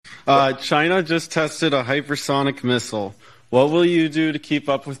China just tested a hypersonic missile. What will you do to keep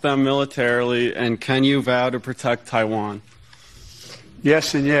up with them militarily, and can you vow to protect Taiwan?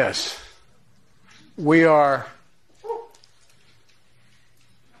 Yes and yes. We are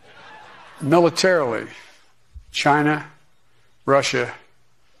militarily, China, Russia,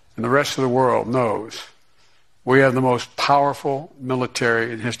 and the rest of the world knows we have the most powerful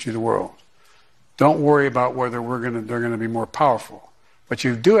military in the history of the world. Don't worry about whether they're going to be more powerful. What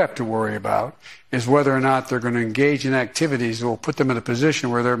you do have to worry about is whether or not they're going to engage in activities that will put them in a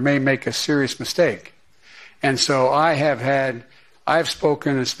position where they may make a serious mistake. And so I've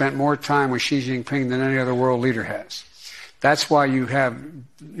spoken and spent more time with Xi Jinping than any other world leader has. That's why you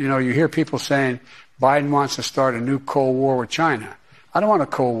hear people saying Biden wants to start a new Cold War with China. I don't want a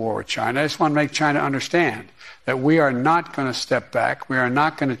Cold War with China. I just want to make China understand that we are not going to step back. We are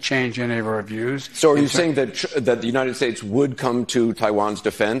not going to change any of our views. So are you saying that the United States would come to Taiwan's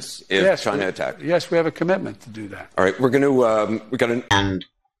defense if China attacked? Yes, we have a commitment to do that. All right, we're going to we got an. And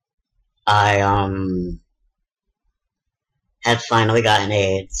I had finally gotten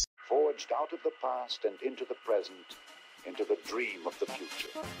AIDS. Forged out of the past and into the present, into the dream of the future.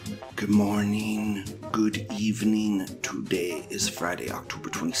 Good morning, good evening. Today is Friday, October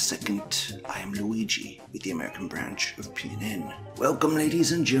 22nd. I am Luigi with the American branch of PNN. Welcome,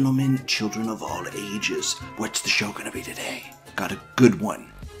 ladies and gentlemen, children of all ages. What's the show gonna be today? Got a good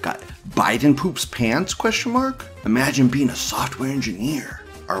one. Got Biden poops pants, question mark? Imagine being a software engineer.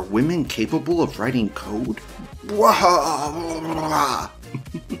 Are women capable of writing code?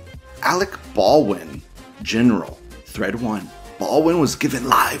 Alec Baldwin, General. Thread 1. Baldwin was given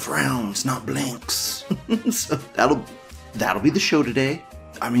live rounds, not blanks. So that'll be the show today.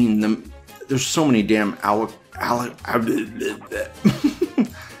 I mean, there's so many damn Alec, I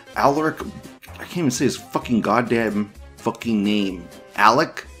can't even say his fucking goddamn fucking name.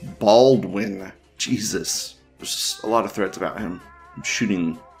 Alec Baldwin. Jesus. There's a lot of threads about him. I'm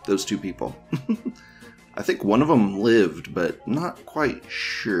shooting those two people. I think one of them lived, but not quite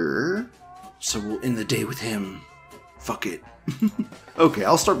sure. So we'll end the day with him. Fuck it. Okay,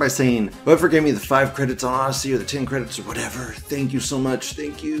 I'll start by saying, whoever gave me the 5 credits on Odyssey or the 10 credits or whatever, thank you so much.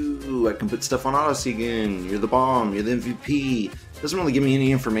 Thank you. I can put stuff on Odyssey again. You're the bomb. You're the MVP. Doesn't really give me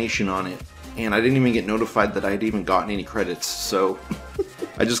any information on it. And I didn't even get notified that I had even gotten any credits, so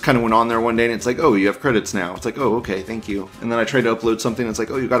I just kind of went on there one day and it's like, oh, you have credits now. It's like, oh, okay, thank you. And then I tried to upload something and it's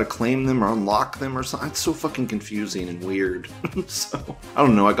like, oh, you gotta claim them or unlock them or something. It's so fucking confusing and weird. So, I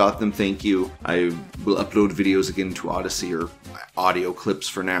don't know, I got them, thank you. I will upload videos again to Odyssey or audio clips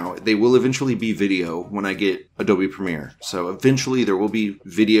for now. They will eventually be video when I get Adobe Premiere. So eventually there will be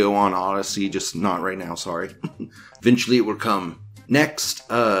video on Odyssey, just not right now, sorry. Eventually it will come. Next,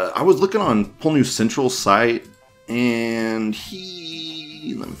 I was looking on Pull News Central's site, and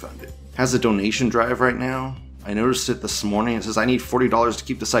let me find it, has a donation drive right now. I noticed it this morning. It says, I need $40 to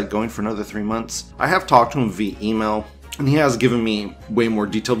keep the site going for another 3 months. I have talked to him via email, and he has given me way more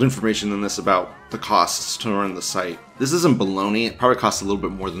detailed information than this about the costs to run the site. This isn't baloney. It probably costs a little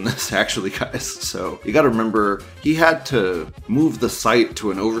bit more than this, actually, guys. So you gotta remember, he had to move the site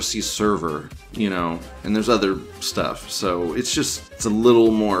to an overseas server, and there's other stuff. So it's a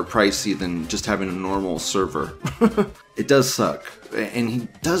little more pricey than just having a normal server. It does suck. And he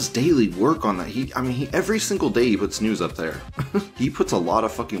does daily work on that. Every single day he puts news up there. He puts a lot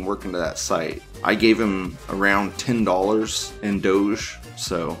of fucking work into that site. I gave him around $10 in Doge,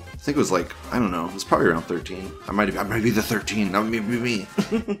 so I think it was like, I don't know, it was probably around 13. I might be the 13, that would be me.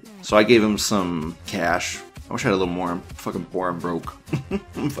 So I gave him some cash. I wish I had a little more. I'm fucking poor, I'm broke.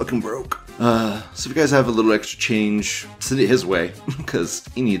 I'm fucking broke. So if you guys have a little extra change, send it his way, because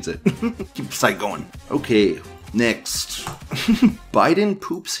he needs it. Keep the site going. Okay. Next, Biden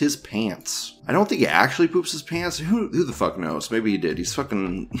poops his pants. I don't think he actually poops his pants. Who the fuck knows? Maybe he did. He's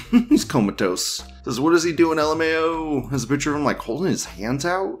fucking, he's comatose. Says, what is he doing, LMAO? Has a picture of him like holding his hands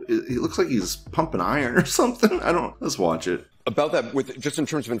out. He looks like he's pumping iron or something. Let's watch it. About that, with just in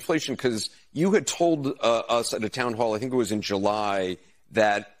terms of inflation, because you had told us at a town hall, I think it was in July,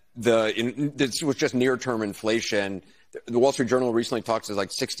 that this was just near-term inflation. The Wall Street Journal recently talks to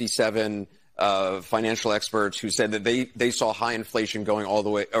like 67 financial experts who said that they saw high inflation going all the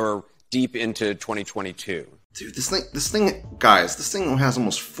way or deep into 2022. Dude, this thing, guys, this thing has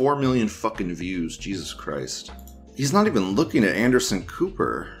almost 4 million fucking views. Jesus Christ. He's not even looking at Anderson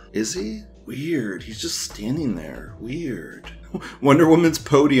Cooper, is he? Weird. He's just standing there. Weird. Wonder Woman's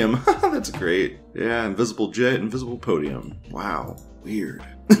podium. That's great. Yeah, invisible jet, invisible podium. Wow. Weird.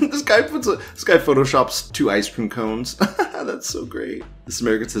 This guy photoshops 2 ice cream cones. That's so great. This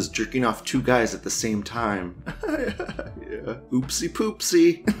American says jerking off 2 guys at the same time. Yeah. Oopsie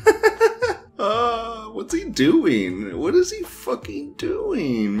poopsie. What's he doing? What is he fucking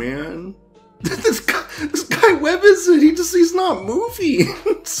doing, man? This guy Webb isn't. He's not moving.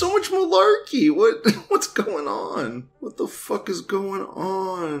 So much malarkey. What's going on? What the fuck is going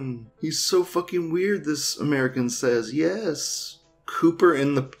on? He's so fucking weird, this American says. Yes. Cooper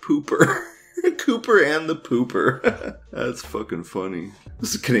and the Pooper. Cooper and the Pooper. That's fucking funny.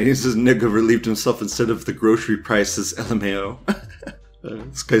 This Canadian says nigga relieved himself instead of the grocery prices, LMAO.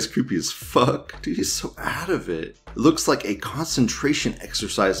 This guy's creepy as fuck. Dude, he's so out of it. It looks like a concentration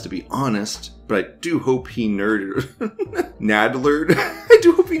exercise, to be honest, but I do hope he nadlered. I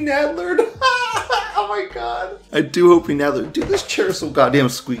do hope he nadlered. Oh my god. I do hope he nadlered. Dude, this chair is so goddamn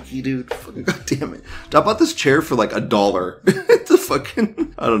squeaky, dude. Fucking goddamn it. I bought this chair for like $1. At the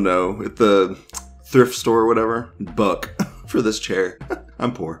fucking, I don't know, at the thrift store or whatever. $1 for this chair.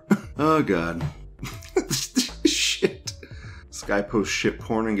 I'm poor. Oh god. Shit. This guy posts shit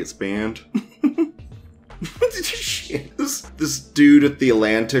porn and gets banned. Shit. This dude at The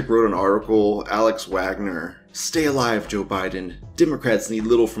Atlantic wrote an article, Alex Wagner. Stay alive, Joe Biden. Democrats need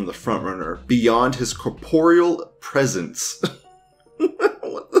little from the frontrunner beyond his corporeal presence.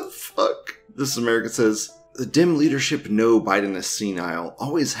 What the fuck? This American says, the Dem leadership know Biden is senile,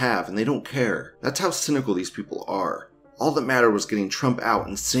 always have, and they don't care. That's how cynical these people are. All that mattered was getting Trump out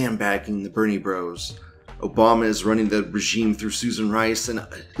and sandbagging the Bernie bros. Obama is running the regime through Susan Rice and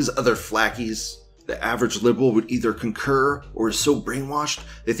his other flackies. The average liberal would either concur or is so brainwashed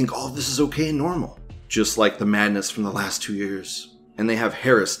they think all of this is okay and normal. Just like the madness from the last 2 years. And they have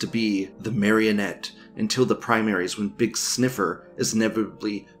Harris to be the marionette until the primaries when Big Sniffer is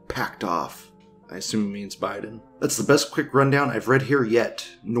inevitably packed off. I assume it means Biden. That's the best quick rundown I've read here yet.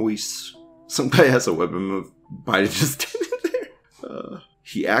 Noise. Some guy has a weapon move. Biden just did it there.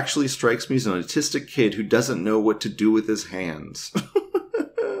 He actually strikes me as an autistic kid who doesn't know what to do with his hands.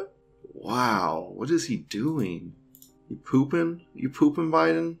 Wow, what is he doing? You pooping? You pooping,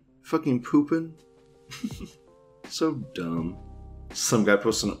 Biden? Fucking pooping? So dumb. Some guy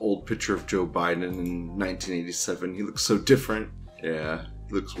posted an old picture of Joe Biden in 1987. He looks so different. Yeah,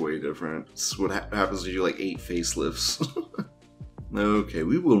 he looks way different. This is what happens when you do like 8 facelifts. Okay,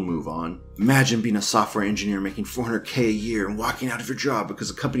 we will move on. Imagine being a software engineer making $400K a year and walking out of your job because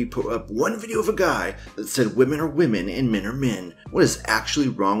a company put up one video of a guy that said women are women and men are men. What is actually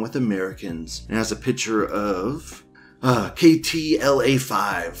wrong with Americans? And it has a picture of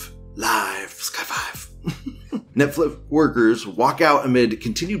KTLA5 live Sky 5. Netflix workers walk out amid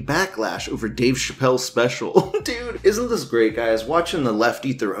continued backlash over Dave Chappelle's special. Dude, isn't this great, guys? Watching the left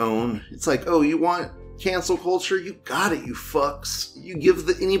eat their own. It's like, oh, you want cancel culture? You got it, you fucks. You give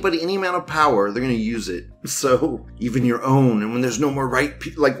anybody any amount of power, they're gonna use it. So, even your own. And when there's no more right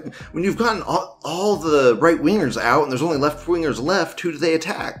people, like, when you've gotten all the right-wingers out and there's only left-wingers left, who do they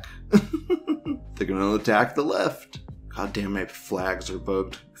attack? They're gonna attack the left. God damn, my flags are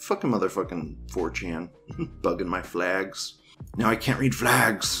bugged. Fucking motherfucking 4chan. Bugging my flags. Now I can't read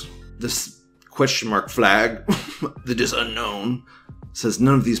flags. This question mark flag that is unknown says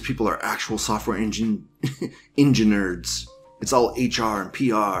none of these people are actual software engineers. It's all HR and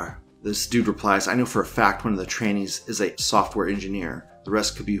PR. This dude replies, I know for a fact one of the trannies is a software engineer. The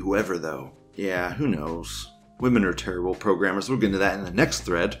rest could be whoever, though. Yeah, who knows? Women are terrible programmers. We'll get into that in the next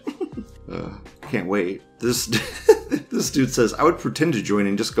thread. Can't wait. This dude says, I would pretend to join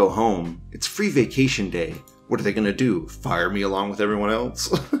and just go home. It's free vacation day. What are they gonna do? Fire me along with everyone else?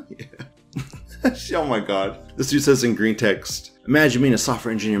 Yeah. Oh my god. This dude says in green text, imagine being a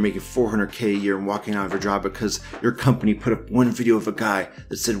software engineer making $400K a year and walking out of your job because your company put up one video of a guy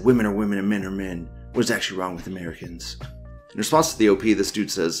that said women are women and men are men. What is actually wrong with Americans? In response to the OP, this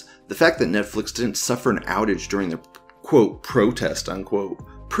dude says, the fact that Netflix didn't suffer an outage during their, quote, protest, unquote,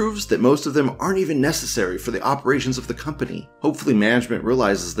 proves that most of them aren't even necessary for the operations of the company. Hopefully management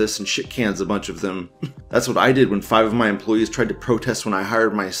realizes this and shit cans a bunch of them. That's what I did when 5 of my employees tried to protest when I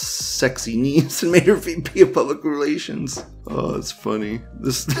hired my sexy niece and made her VP of public relations. Oh, that's funny.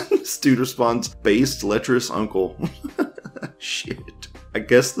 This dude responds, based lecherous uncle. Shit. I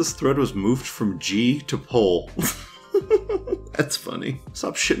guess this thread was moved from G to poll. That's funny.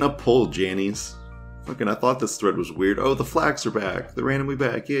 Stop shitting up poll, Jannies. Fucking, I thought this thread was weird. Oh, the flags are back. They're randomly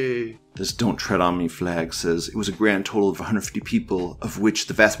back. Yay. This Don't Tread On Me flag says it was a grand total of 150 people, of which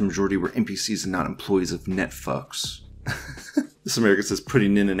the vast majority were NPCs and not employees of Netfucks. This American says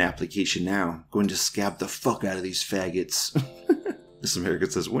putting in an application now. Going to scab the fuck out of these faggots. This American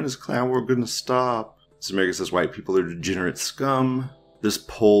says, when is Clown World gonna stop? This America says white people are degenerate scum. This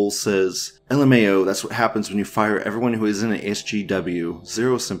poll says, LMAO, that's what happens when you fire everyone who isn't an SGW.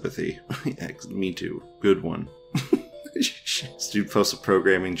 Zero sympathy. Yeah, me too. Good one. This dude posts a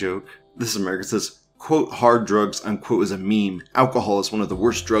programming joke. This America says, quote, hard drugs, unquote, is a meme. Alcohol is one of the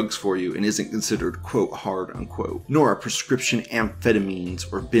worst drugs for you and isn't considered, quote, hard, unquote. Nor are prescription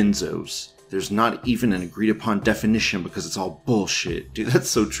amphetamines or benzos. There's not even an agreed upon definition because it's all bullshit. Dude, that's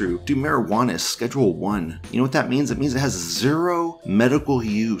so true. Dude, marijuana is Schedule 1. You know what that means? It means it has zero medical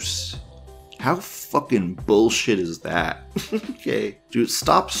use. How fucking bullshit is that? Okay. Dude,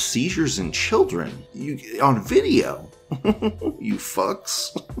 stop seizures in children. On video. You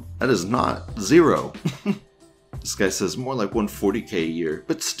fucks. That is not zero. This guy says more like 140K a year,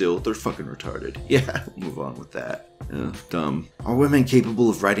 but still, they're fucking retarded. Yeah, move on with that. Yeah, dumb. Are women capable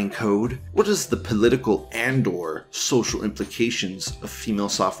of writing code? What is the political and/or social implications of female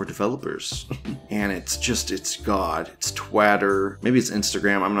software developers? And it's God. It's Twitter. Maybe it's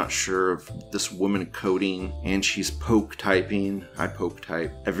Instagram. I'm not sure of this woman coding, and she's poke typing. I poke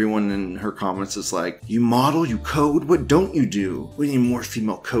type. Everyone in her comments is like, you model, you code, what don't you do? We need more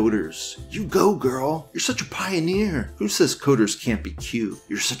female coders. You go, girl. You're such a pioneer. Who says coders can't be cute?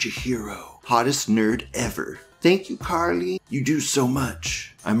 You're such a hero. Hottest nerd ever. Thank you, Carly. You do so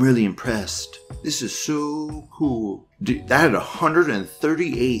much. I'm really impressed. This is so cool. Dude, that had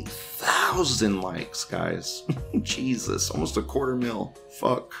 138,000 likes, guys. Jesus, almost 250,000.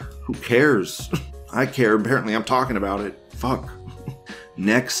 Fuck. Who cares? I care. Apparently, I'm talking about it. Fuck.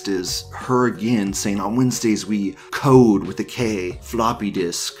 Next is her again saying on Wednesdays we code with a K, floppy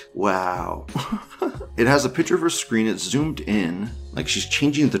disk. Wow. It has a picture of her screen. It's zoomed in. Like she's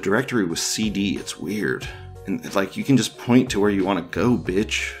changing the directory with CD. It's weird. And it's like you can just point to where you want to go,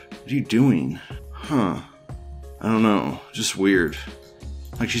 bitch. What are you doing? Huh. I don't know. Just weird.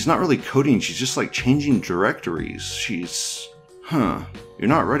 Like she's not really coding. She's just like changing directories. She's... Huh. You're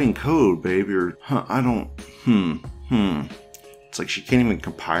not writing code, babe. You're... Huh. I don't... It's like she can't even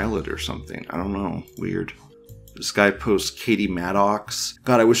compile it or something. I don't know. Weird. This guy posts Katie Maddox.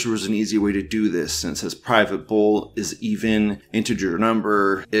 God, I wish there was an easy way to do this. And it says private bool is even integer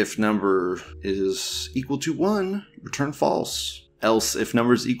number. If number is equal to 1, return false. Else, if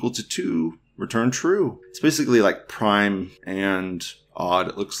number is equal to 2, return true. It's basically like prime and odd,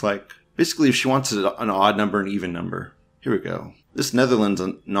 it looks like. Basically, if she wants an odd number and even number. Here we go. This Netherlands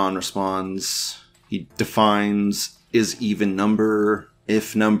non-responds. He defines is even number.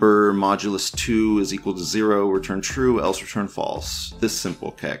 If number modulus 2 is equal to 0, return true, else return false. This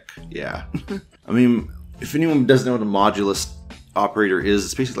simple keck. Yeah. I mean, if anyone doesn't know what a modulus operator is,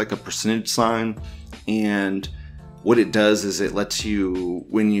 it's basically like a percentage sign. And what it does is it lets you,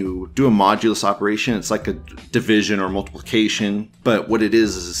 when you do a modulus operation, it's like a division or multiplication. But what it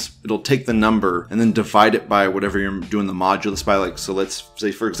is it'll take the number and then divide it by whatever you're doing the modulus by. Like, so let's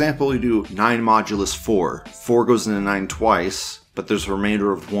say, for example, you do 9 modulus 4. 4 goes into 9 twice. But there's a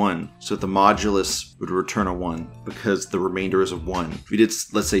remainder of 1. So the modulus would return a 1 because the remainder is a 1. If you did,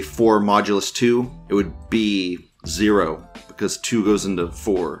 let's say, 4 modulus 2, it would be 0 because 2 goes into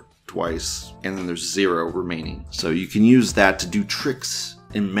 4 twice and then there's 0 remaining. So you can use that to do tricks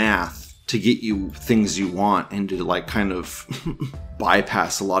in math to get you things you want and to like kind of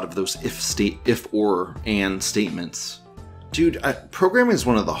bypass a lot of those if or and statements. Dude, programming is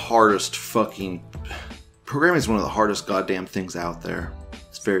one of the hardest goddamn things out there.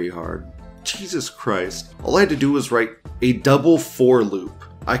 It's very hard. Jesus Christ. All I had to do was write a double for loop.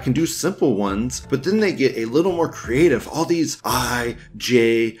 I can do simple ones, but then they get a little more creative. All these I,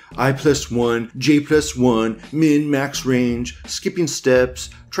 J, I plus 1, J plus 1, min, max range, skipping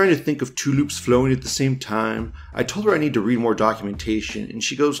steps, trying to think of 2 loops flowing at the same time. I told her I need to read more documentation, and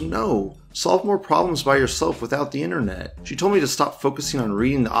she goes, no, solve more problems by yourself without the internet. She told me to stop focusing on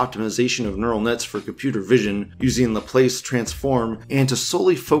reading the optimization of neural nets for computer vision using Laplace transform, and to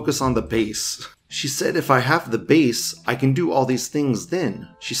solely focus on the base. She said if I have the base, I can do all these things then.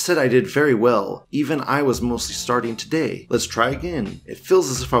 She said I did very well. Even I was mostly starting today. Let's try again. It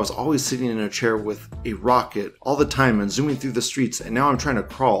feels as if I was always sitting in a chair with a rocket all the time and zooming through the streets, and now I'm trying to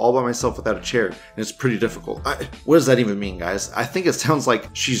crawl all by myself without a chair, and it's pretty difficult. What does that even mean, guys? I think it sounds like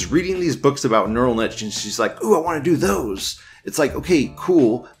she's reading these books about neural nets and she's like, ooh, I want to do those. It's like, okay,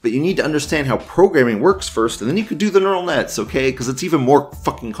 cool, but you need to understand how programming works first, and then you could do the neural nets, okay? Because it's even more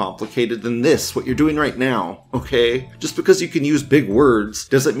fucking complicated than this, what you're doing right now, okay? Just because you can use big words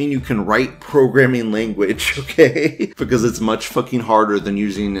doesn't mean you can write programming language, okay? Because it's much fucking harder than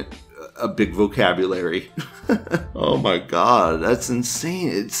using a big vocabulary. Oh my god, that's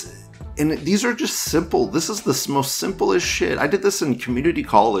insane. And these are just simple. This is the most simplest shit. I did this in community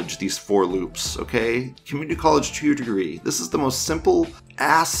college, these for loops, okay? Community college 2-year degree. This is the most simple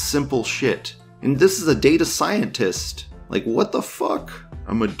shit. And this is a data scientist. Like, what the fuck?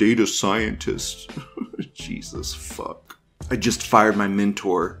 I'm a data scientist. Jesus fuck. I just fired my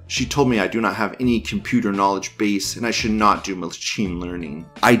mentor. She told me I do not have any computer knowledge base and I should not do machine learning.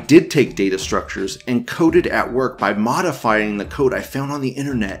 I did take data structures and coded at work by modifying the code I found on the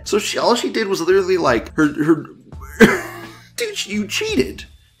internet. So all she did was literally like her dude, you cheated.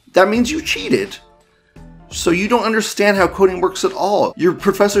 That means you cheated. So you don't understand how coding works at all. Your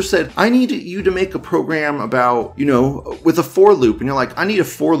professor said, I need you to make a program about, with a for loop. And you're like, I need a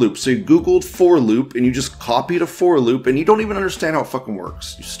for loop. So you Googled for loop and you just copied a for loop and you don't even understand how it fucking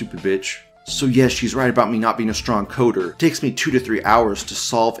works. You stupid bitch. So yes, she's right about me not being a strong coder. It takes me 2 to 3 hours to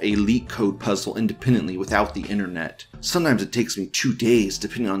solve a leak code puzzle independently without the internet. Sometimes it takes me 2 days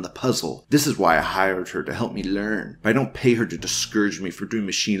depending on the puzzle. This is why I hired her to help me learn. But I don't pay her to discourage me for doing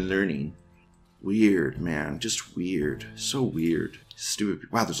machine learning. Weird, man. Just weird. So weird.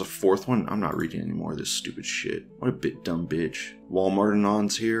 Stupid. Wow, there's a fourth one? I'm not reading any more of this stupid shit. What a bit dumb bitch. Walmart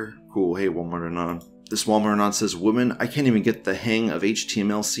Anon's here. Cool. Hey, Walmart Anon. This Walmart Anon says, women, I can't even get the hang of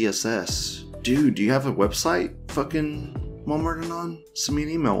HTML, CSS. Dude, do you have a website? Fucking Walmart Anon? Send me an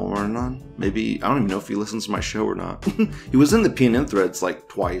email, Walmart Anon. Maybe, I don't even know if he listens to my show or not. He was in the PNN threads like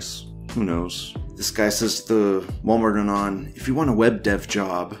twice. Who knows? This guy says the Walmart Anon, if you want a web dev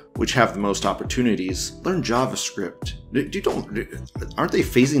job, which have the most opportunities, learn JavaScript. Aren't they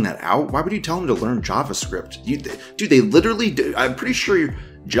phasing that out? Why would you tell them to learn JavaScript? Dude, they literally do. I'm pretty sure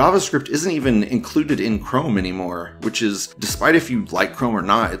JavaScript isn't even included in Chrome anymore, which is, despite if you like Chrome or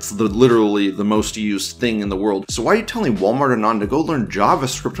not, it's literally the most used thing in the world. So why are you telling Walmart Anon to go learn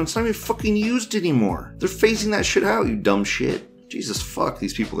JavaScript when it's not even fucking used anymore? They're phasing that shit out, you dumb shit. Jesus fuck,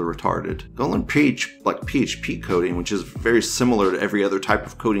 these people are retarded. Go learn PHP coding, which is very similar to every other type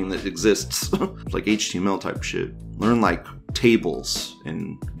of coding that exists. Like HTML type shit. Learn like tables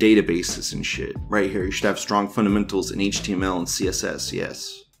and databases and shit. Right here, you should have strong fundamentals in HTML and CSS,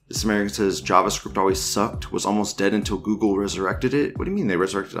 yes. This American says JavaScript always sucked, was almost dead until Google resurrected it. What do you mean they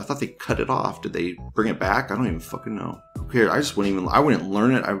resurrected it? I thought they cut it off. Did they bring it back? I don't even fucking know. Okay, I wouldn't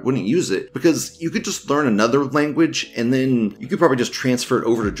learn it. I wouldn't use it because you could just learn another language and then you could probably just transfer it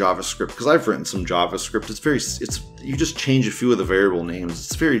over to JavaScript because I've written some JavaScript. You just change a few of the variable names.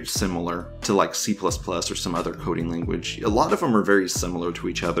 It's very similar to like C++ or some other coding language. A lot of them are very similar to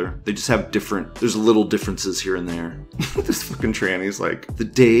each other. They just have there's little differences here and there. This fucking tranny's like, the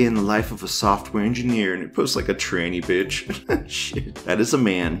day in the life of a software engineer, and it posts like a tranny bitch. Shit. That is a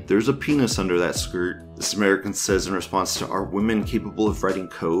man. There's a penis under that skirt. This American says in response to, are women capable of writing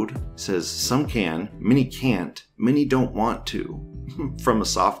code? Says, some can, many can't, many don't want to. From a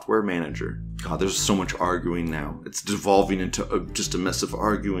software manager. God, there's so much arguing now. It's devolving into just a mess of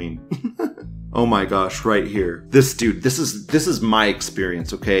arguing. Oh my gosh, right here. This dude, this is my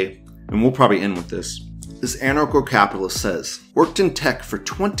experience, okay? And we'll probably end with this. This anarcho-capitalist says, worked in tech for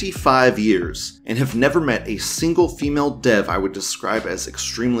 25 years and have never met a single female dev I would describe as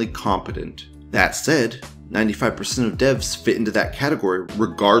extremely competent. That said, 95% of devs fit into that category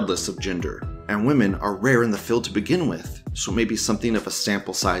regardless of gender, and women are rare in the field to begin with, so maybe something of a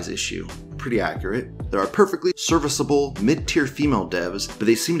sample size issue. Pretty accurate. There are perfectly serviceable mid-tier female devs, but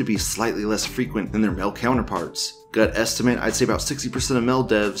they seem to be slightly less frequent than their male counterparts. Gut estimate, I'd say about 60% of male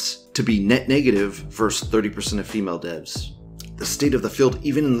devs to be net negative versus 30% of female devs. The state of the field,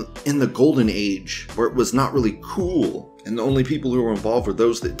 even in the golden age, where it was not really cool, and the only people who were involved were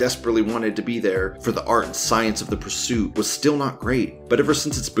those that desperately wanted to be there for the art and science of the pursuit, was still not great. But ever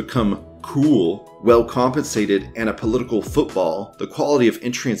since it's become cool, well compensated, and a political football, the quality of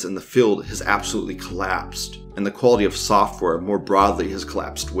entrants in the field has absolutely collapsed, and the quality of software more broadly has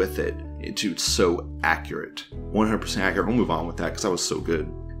collapsed with it. It's so accurate. 100% accurate. We'll move on with that because that was so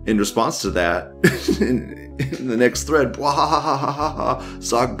good. In response to that, in the next thread, Zogbots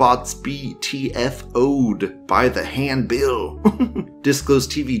BTFO'd by the handbill.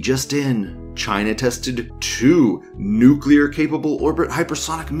 Disclosed TV just in. China tested 2 nuclear-capable orbit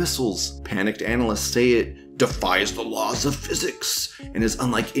hypersonic missiles. Panicked analysts say it defies the laws of physics and is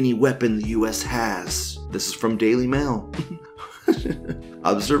unlike any weapon the US has. This is from Daily Mail.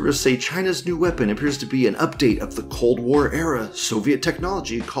 Observers say China's new weapon appears to be an update of the Cold War era Soviet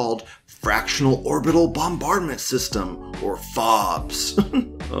technology called Fractional Orbital Bombardment System, or FOBS.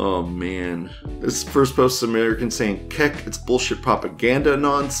 Oh man. This first post is American saying, Keck, it's bullshit propaganda,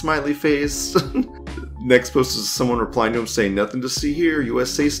 non-smiley face. Next post is someone replying to him saying, nothing to see here,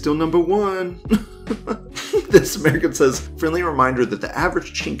 USA still number one. This American says, friendly reminder that the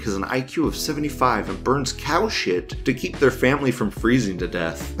average chink has an IQ of 75 and burns cow shit to keep their family from freezing to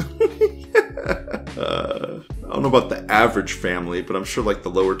death. I don't know about the average family, but I'm sure like the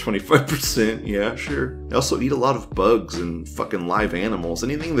lower 25%, yeah, sure. They also eat a lot of bugs and fucking live animals.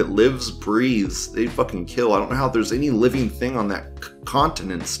 Anything that lives, breathes, they fucking kill. I don't know how there's any living thing on that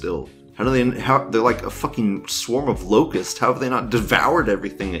continent still. They're like a fucking swarm of locusts. How have they not devoured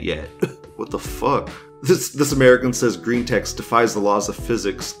everything yet? What the fuck? This American says green text defies the laws of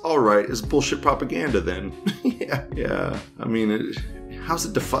physics. Alright, it's bullshit propaganda then. Yeah. I mean, how's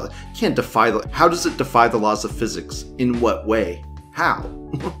it defy? Can't defy how does it defy the laws of physics? In what way? How?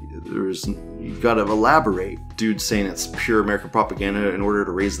 You gotta elaborate. Dude saying it's pure American propaganda in order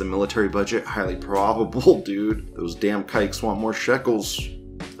to raise the military budget. Highly probable, dude. Those damn kikes want more shekels.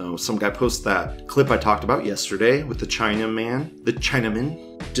 Oh, some guy posted that clip I talked about yesterday with the Chinaman.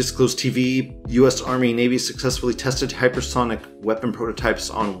 Disclosed TV, U.S. Army and Navy successfully tested hypersonic weapon prototypes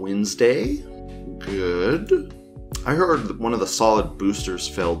on Wednesday. Good. I heard one of the solid boosters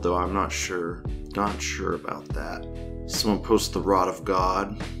failed, though. I'm not sure. Not sure about that. Someone posted the Rod of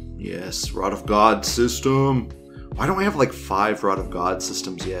God. Yes, Rod of God system. Why don't we have like 5 Rod of God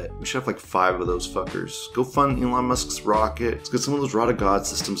systems yet? We should have like 5 of those fuckers. Go fund Elon Musk's rocket. Let's get some of those Rod of God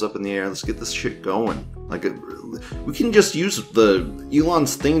systems up in the air. Let's get this shit going. Like, we can just use the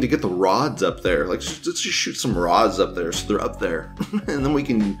Elon's thing to get the rods up there. Like, let's just shoot some rods up there so they're up there. And then we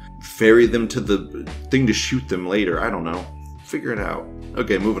can ferry them to the thing to shoot them later. I don't know. Figure it out.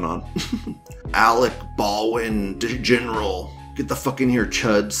 Okay, moving on. Alec Baldwin, General. Get the fuck in here,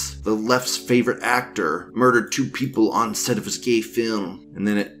 chuds. The left's favorite actor murdered 2 people on set of his gay film. And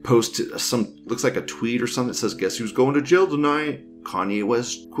then it posted looks like a tweet or something that says, guess who's going to jail tonight? Kanye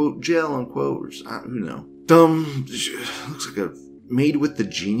West, quote, jail, unquote. Or, who knows? Dumb. Looks like a Made with the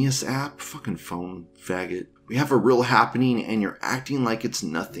Genius app. Fucking phone faggot. We have a real happening and you're acting like it's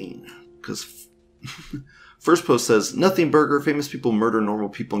nothing. Because... First post says, nothing burger, famous people murder normal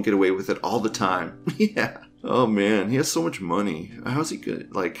people and get away with it all the time. Yeah. Oh man, he has so much money. How's he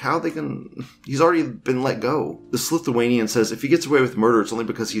good? Like, how they can... He's already been let go. This Lithuanian says, if he gets away with murder, it's only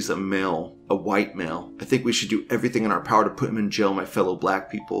because he's a male. A white male. I think we should do everything in our power to put him in jail, my fellow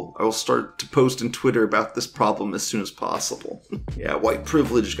black people. I will start to post on Twitter about this problem as soon as possible. Yeah, white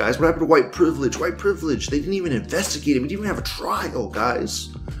privilege, guys. What happened to white privilege? White privilege. They didn't even investigate him. He didn't even have a trial,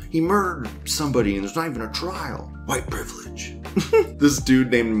 guys. He murdered somebody and there's not even a trial. White privilege. This dude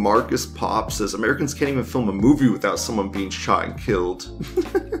named Marcus Pop says Americans can't even film a movie without someone being shot and killed.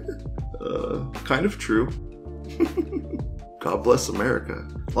 Kind of true. God bless America.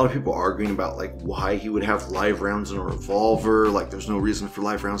 A lot of people arguing about like why he would have live rounds in a revolver. Like there's no reason for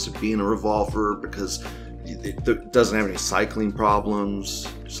live rounds to be in a revolver because it doesn't have any cycling problems.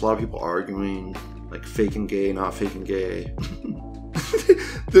 Just a lot of people arguing like faking gay, not faking gay.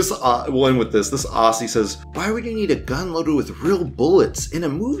 This Oppsie says, why would you need a gun loaded with real bullets in a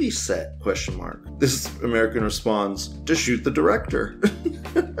movie set? ? This American responds, to shoot the director.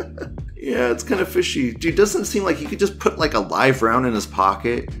 Yeah, it's kind of fishy. Dude, doesn't seem like he could just put like a live round in his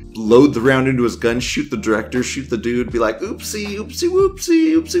pocket, load the round into his gun, shoot the director, shoot the dude, be like, oopsie, oopsie,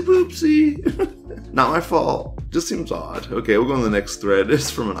 whoopsie, oopsie, whoopsie. Not my fault. Just seems odd. Okay, we'll go on the next thread.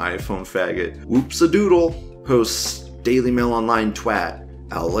 It's from an iPhone faggot. Whoops-a-doodle. Posts Daily Mail Online twat.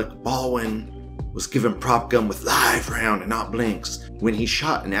 Alec Baldwin was given prop gun with live round and not blinks when he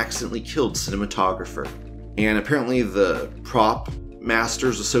shot and accidentally killed cinematographer. And apparently the Prop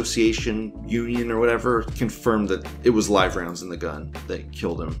Masters Association Union or whatever confirmed that it was live rounds in the gun that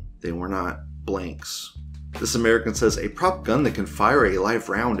killed him. They were not blanks. This American says a prop gun that can fire a live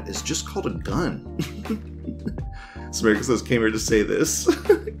round is just called a gun. This American says came here to say this.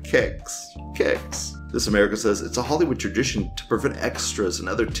 Keks. This American says, it's a Hollywood tradition to prevent extras and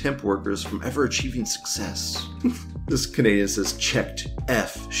other temp workers from ever achieving success. This Canadian says, checked.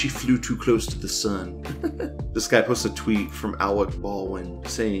 F. She flew too close to the sun. This guy posts a tweet from Alec Baldwin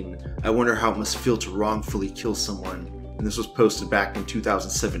saying, I wonder how it must feel to wrongfully kill someone. And this was posted back in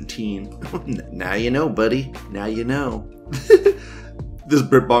 2017. Now you know, buddy. Now you know. This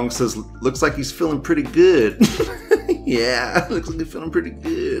Britbong says, looks like he's feeling pretty good. Yeah, looks like he's feeling pretty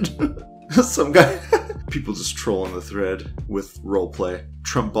good. Some guy, people just trolling the thread with roleplay.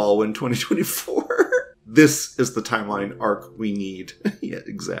 Trump Baldwin 2024. This is the timeline arc we need. Yeah,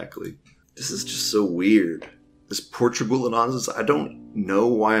 exactly. This is just so weird. This Portugal nonsense. I don't know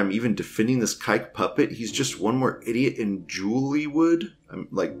why I'm even defending this kike puppet. He's just one more idiot in Juliewood. I'm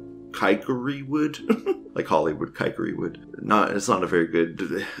like, Kikery would. Like Hollywood Kikery would. It's not a very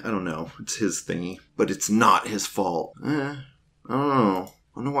good, I don't know, it's his thingy. But it's not his fault. I don't know.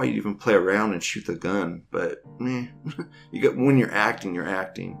 I don't know why you'd even play around and shoot the gun, but when you're acting, you're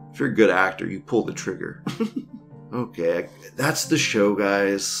acting. If you're a good actor, you pull the trigger. Okay, that's the show,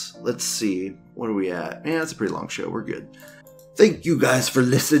 guys. Let's see. What are we at? Yeah, it's a pretty long show. We're good. Thank you guys for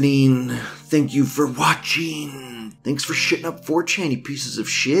listening. Thank you for watching. Thanks for shitting up 4chan, you pieces of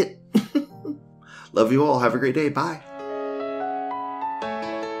shit. Love you all. Have a great day. Bye.